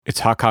It's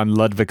Hakan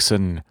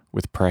Ludvigson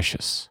with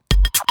Precious.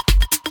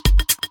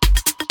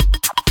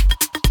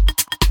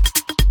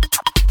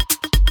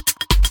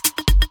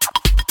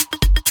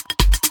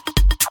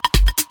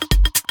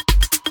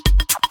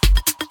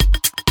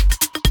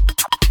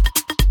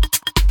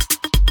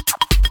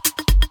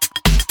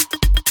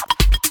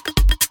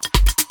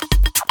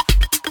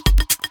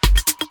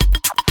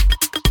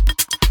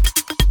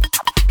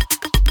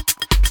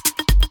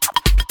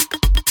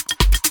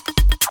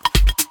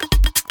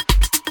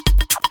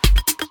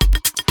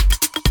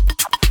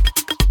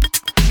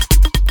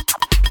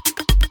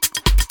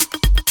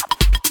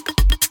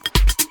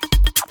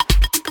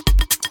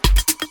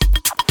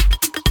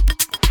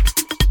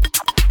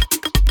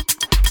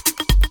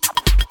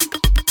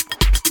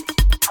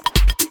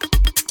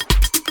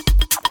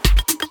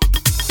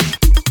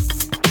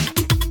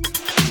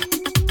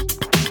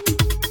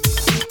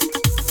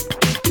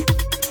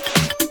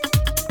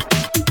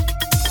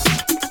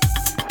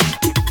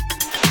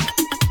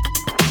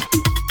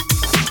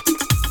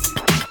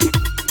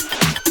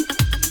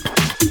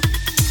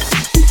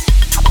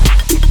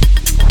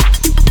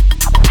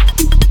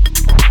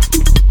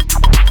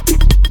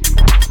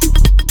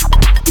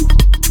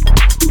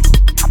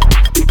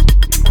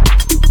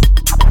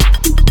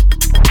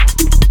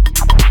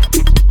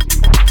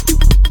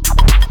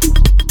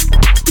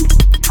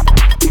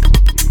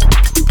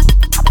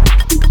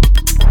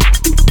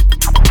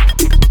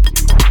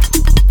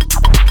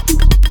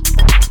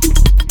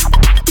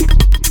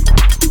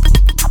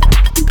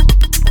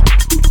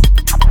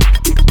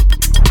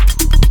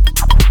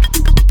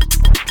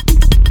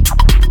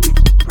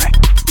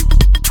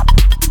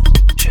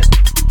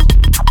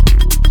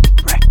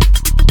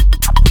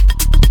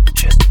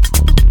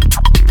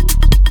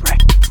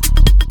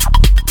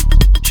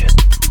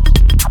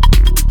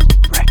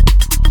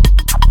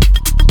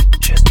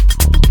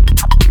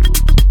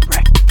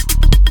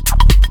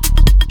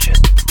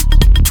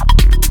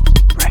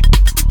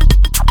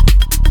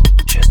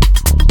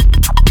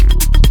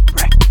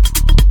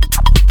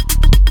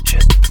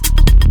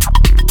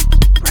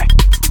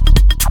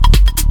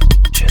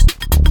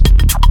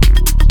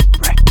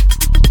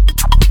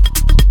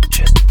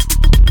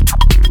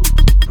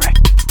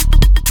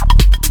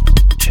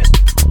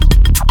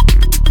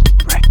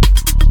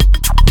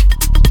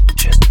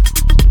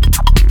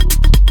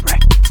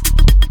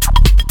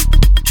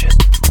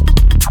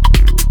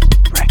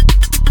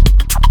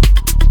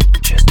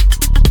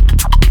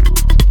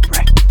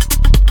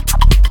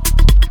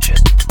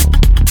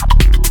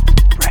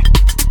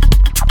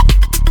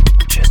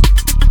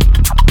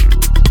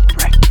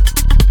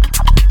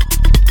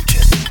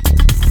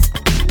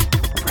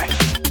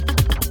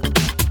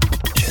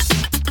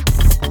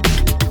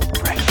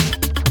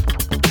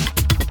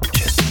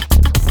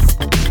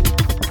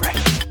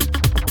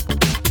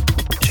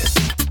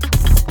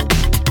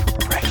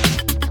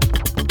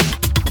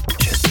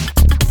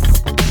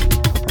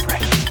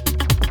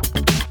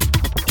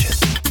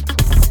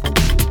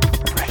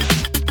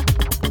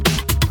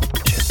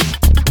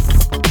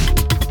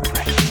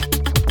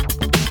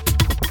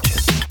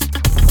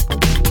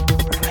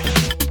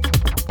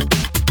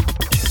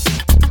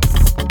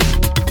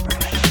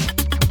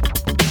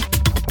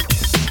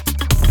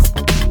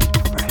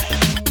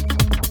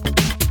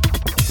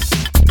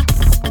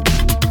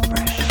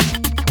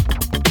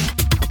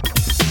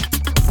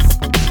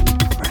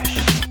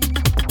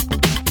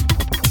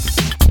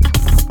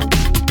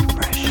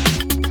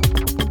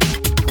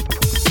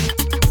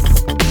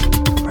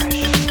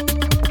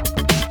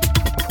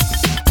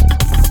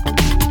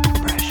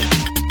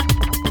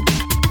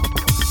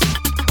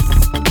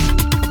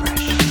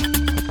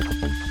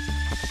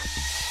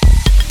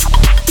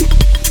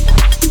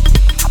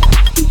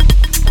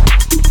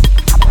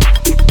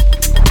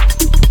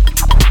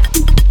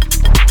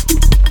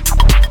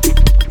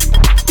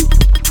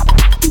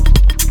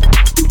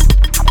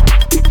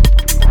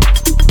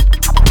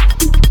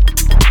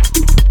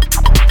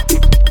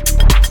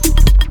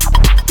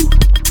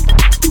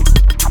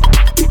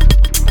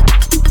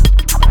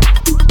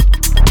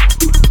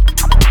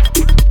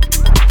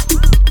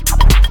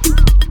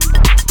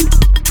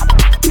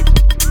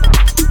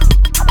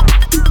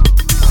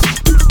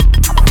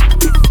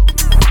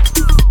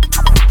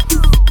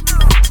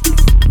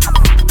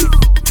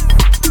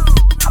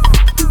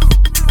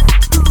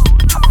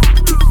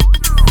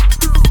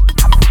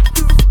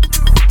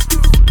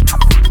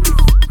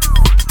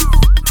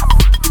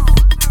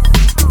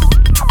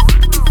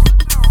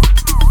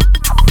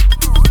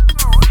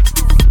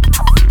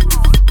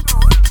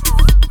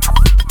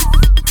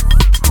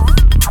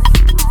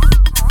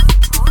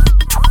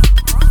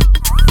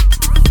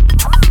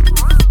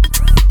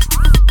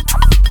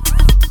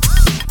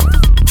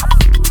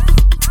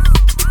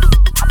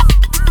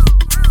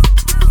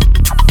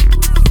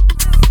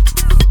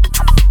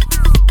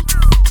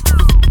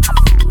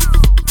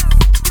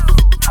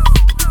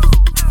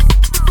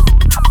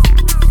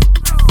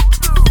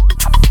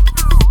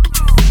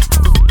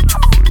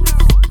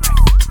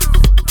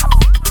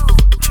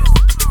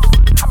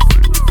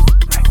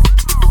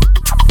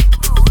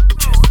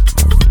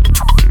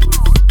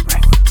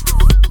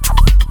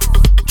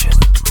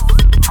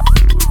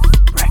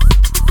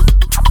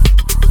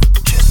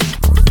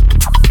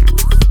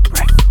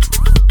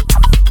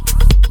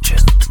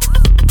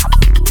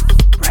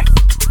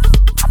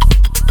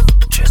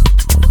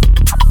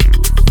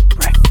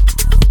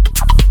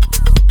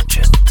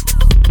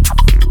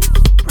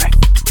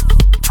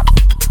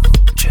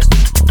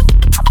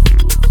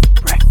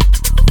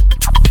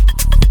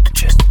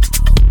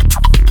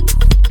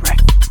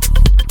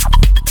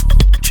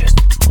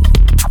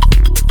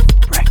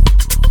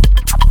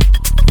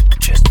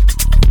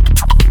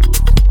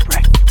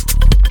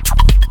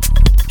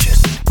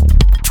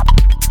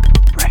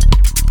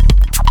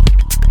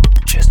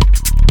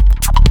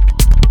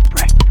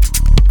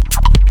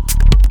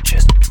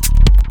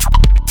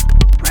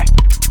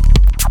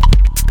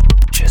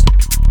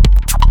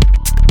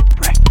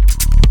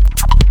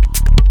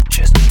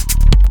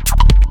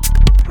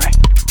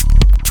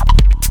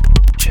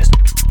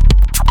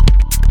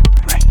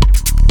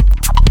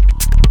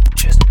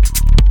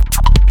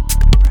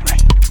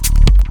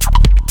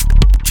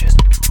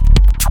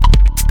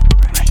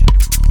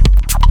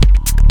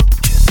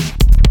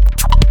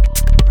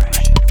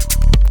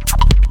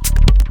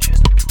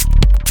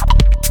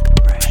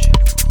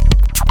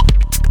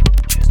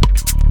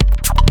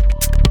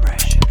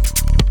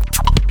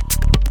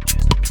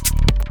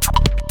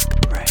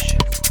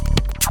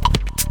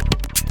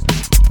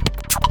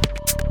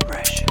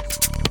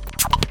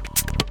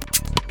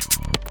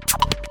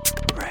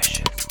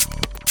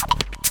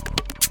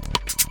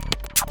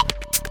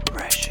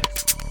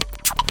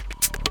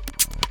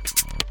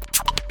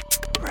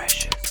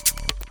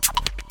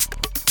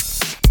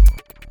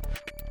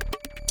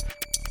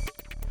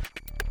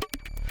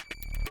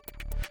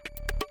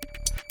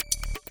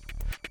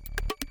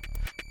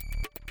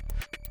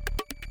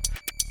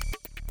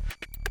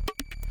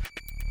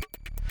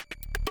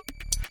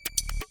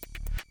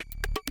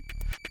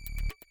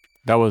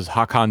 That was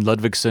Hakan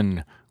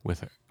Ludvigson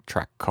with a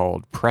track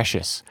called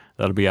Precious.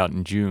 That'll be out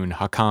in June.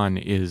 Hakan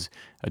is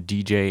a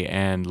DJ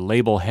and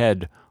label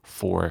head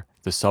for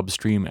the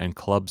Substream and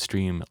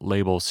Clubstream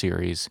label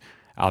series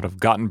out of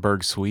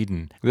Gothenburg,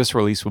 Sweden. This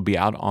release will be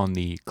out on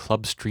the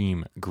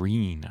Clubstream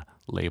Green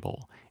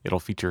label. It'll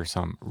feature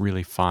some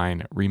really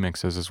fine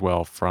remixes as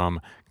well from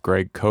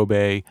Greg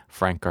Kobe,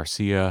 Frank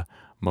Garcia,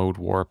 Mode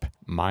Warp,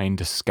 Mind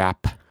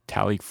Scap,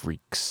 Tally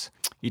Freaks.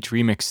 Each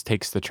remix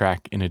takes the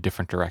track in a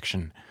different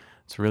direction.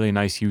 It's a really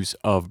nice use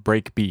of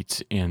break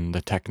beats in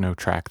the techno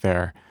track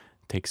there.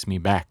 Takes me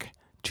back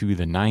to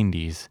the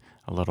 90s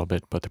a little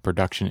bit, but the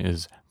production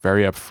is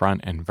very upfront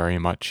and very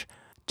much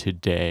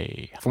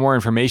today. For more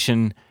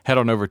information, head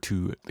on over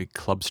to the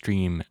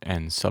Clubstream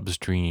and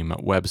Substream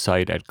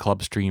website at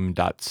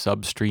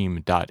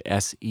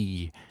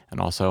clubstream.substream.se. And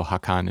also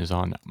Hakan is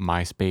on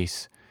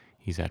MySpace.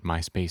 He's at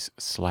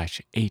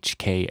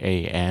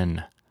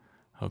MySpace/HKAN.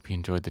 Hope you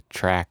enjoyed the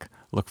track.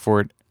 Look for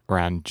it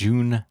around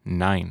June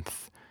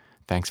 9th.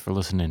 Thanks for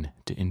listening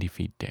to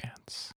IndieFeed Dance.